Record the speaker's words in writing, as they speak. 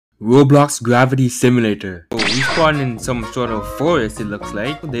Roblox Gravity Simulator. Oh, we spawned in some sort of forest, it looks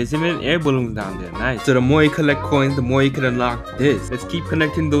like. There's even air balloons down there. Nice. So the more you collect coins, the more you can unlock this. Let's keep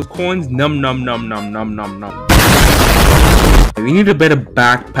collecting those coins. Num num num num num num num. We need a better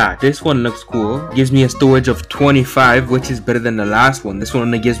backpack. This one looks cool. Gives me a storage of 25, which is better than the last one. This one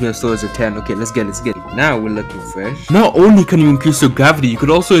only gives me a storage of 10. Okay, let's get it. Now we're looking fresh. Not only can you increase your gravity, you could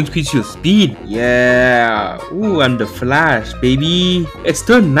also increase your speed. Yeah. Ooh, I'm the Flash, baby. It's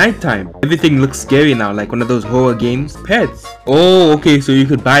still nighttime. Everything looks scary now, like one of those horror games. Pets. Oh, okay, so you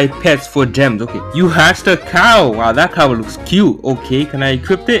could buy pets for gems. Okay. You hatched a cow. Wow, that cow looks cute. Okay, can I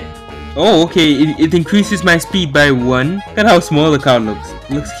equip it? Oh, okay, it increases my speed by 1. Look at how small the cow looks.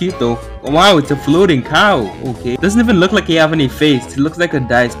 It looks cute though. Wow, it's a floating cow. Okay. Doesn't even look like you have any face. It looks like a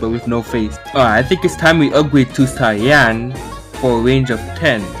dice but with no face. Alright, I think it's time we upgrade to Cyan for a range of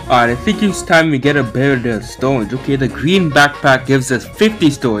 10. Alright, I think it's time we get a better storage. Okay, the green backpack gives us 50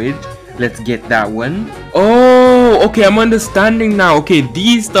 storage. Let's get that one. Oh, okay, I'm understanding now. Okay,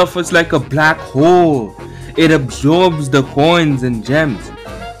 these stuff is like a black hole. It absorbs the coins and gems.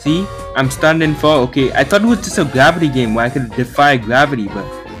 See? I'm standing for, okay, I thought it was just a gravity game where I could defy gravity, but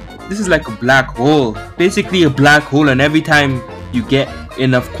this is like a black hole. Basically a black hole, and every time you get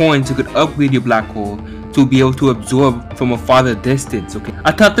enough coins, you could upgrade your black hole to be able to absorb from a farther distance. Okay,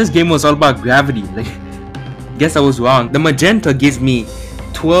 I thought this game was all about gravity. Like, guess I was wrong. The magenta gives me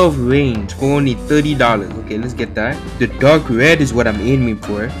 12 range for only $30. Okay, let's get that. The dark red is what I'm aiming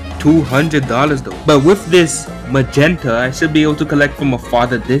for. $200 though. But with this magenta, I should be able to collect from a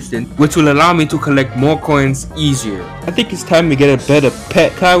farther distance, which will allow me to collect more coins easier. I think it's time we get a better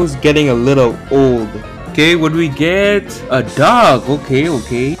pet. Cow's getting a little old. Okay, what do we get? A dog.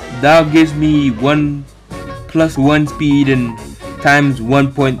 Okay. Dog gives me 1 + 1 speed and times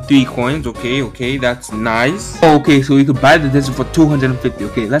 1.3 coins. Okay, that's nice. Okay, so we could buy the desert for 250.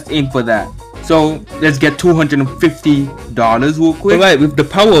 Okay, let's aim for that. So let's get $250 real quick. Alright, with the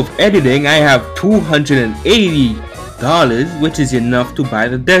power of editing, I have $280, which is enough to buy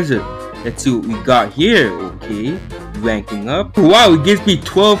the desert. Let's see what we got here. Okay, ranking up. Wow, it gives me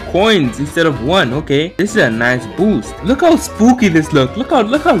 12 coins instead of 1. Okay, this is a nice boost. Look how spooky this looks. Look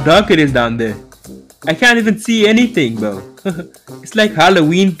how dark it is down there. I can't even see anything, bro. It's like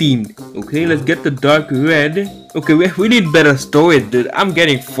Halloween themed. Okay, let's get the dark red. Okay, we need better storage, dude. I'm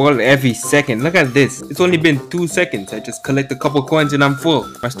getting full every second. Look at this. It's only been 2 seconds. I just collect a couple coins and I'm full.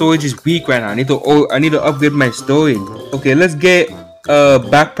 My storage is weak right now. I need to upgrade my storage. Okay, let's get a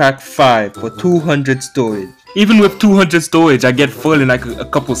backpack 5 for 200 storage. Even with 200 storage, I get full in like a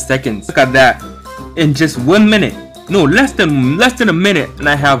couple seconds. Look at that. In just 1 minute. No, less than a minute, and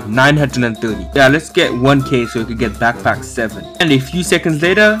I have 930. Yeah, let's get 1k so we could get backpack 7. And a few seconds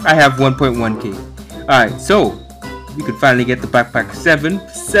later, I have 1.1k. Alright, so we could finally get the backpack 7.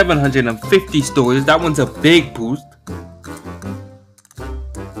 750 storage. That one's a big boost.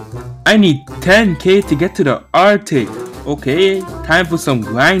 I need 10k to get to the Arctic. Okay, time for some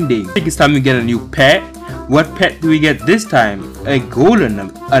grinding. I think it's time to get a new pet. What pet do we get this time? A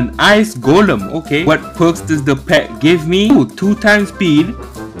golem, an ice golem. Okay, what perks does the pet give me? Ooh, 2 times speed,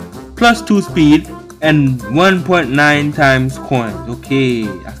 plus 2 speed, and 1.9 times coins. Okay,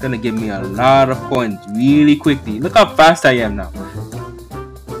 that's gonna give me a lot of coins really quickly. Look how fast I am now.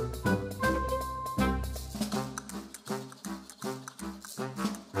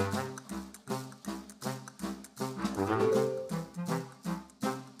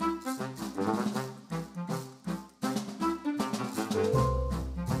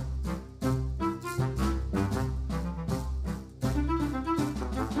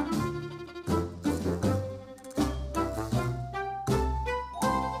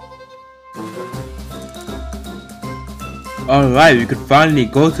 Alright, we could finally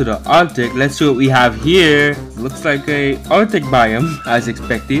go to the Arctic. Let's see what we have here. Looks like a Arctic biome, as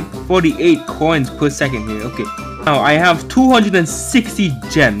expected. 48 coins per second here. Okay. Now, I have 260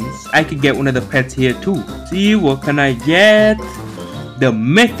 gems. I could get one of the pets here too. See, what can I get? The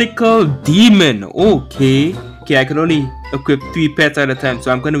mythical demon. Okay. Okay, I can only equip 3 pets at a time.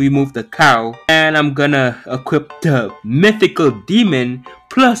 So I'm going to remove the cow. And I'm going to equip the mythical demon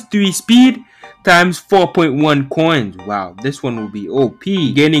plus 3 speed. Times 4.1 coins. Wow, this one will be OP.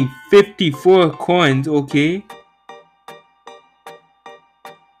 Gaining 54 coins. Okay.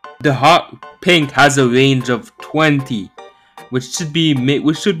 The hot pink has a range of 20, which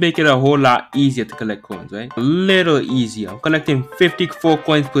should make it a whole lot easier to collect coins, right? A little easier. I'm collecting 54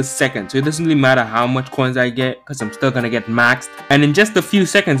 coins per second, so it doesn't really matter how much coins I get because I'm still gonna get maxed. And in just a few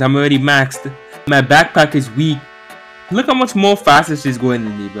seconds, I'm already maxed. My backpack is weak. Look how much more faster she's going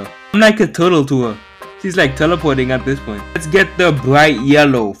than me, bro. I'm like a turtle to her. She's like teleporting at this point. Let's get the bright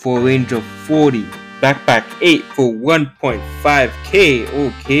yellow for a range of 40. Backpack 8 for 1.5k.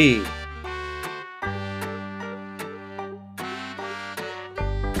 Okay.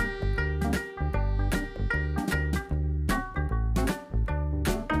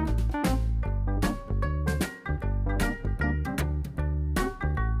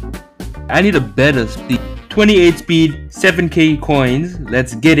 I need a better speed. 28 speed, 7k coins.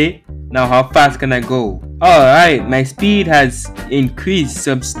 Let's get it. Now how fast can I go? Alright, my speed has increased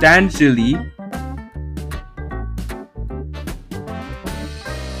substantially.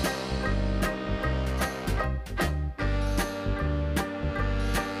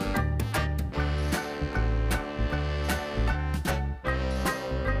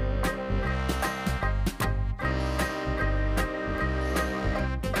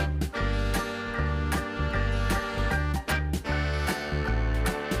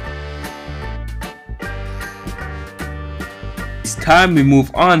 It's time we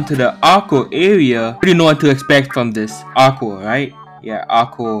move on to the aqua area. You know what to expect from this aqua, right? Yeah,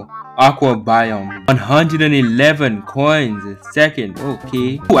 aqua biome. 111 coins a second.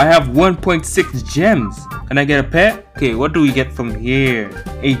 Okay. Ooh, I have 1.6 gems. Can I get a pet? Okay, what do we get from here?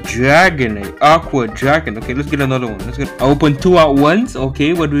 A dragon, a aqua dragon. Okay, let's get another one. I open 2 at once.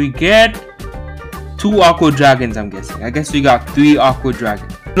 Okay, what do we get? 2 aqua dragons, I'm guessing. I guess we got 3 aqua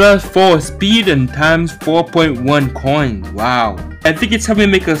dragons. Plus 4 speed and times 4.1 coins. Wow. I think it's time we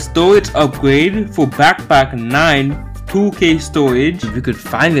make a storage upgrade for backpack 9, 2k storage. We could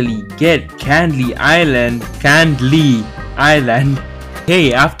finally get Candly Island.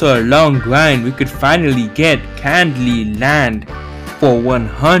 Hey, after a long grind, we could finally get Candly Land for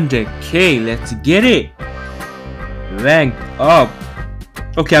 100k. Let's get it. Ranked up.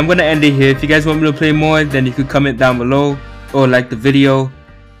 Okay, I'm gonna end it here. If you guys want me to play more, then you could comment down below or like the video.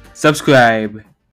 Subscribe.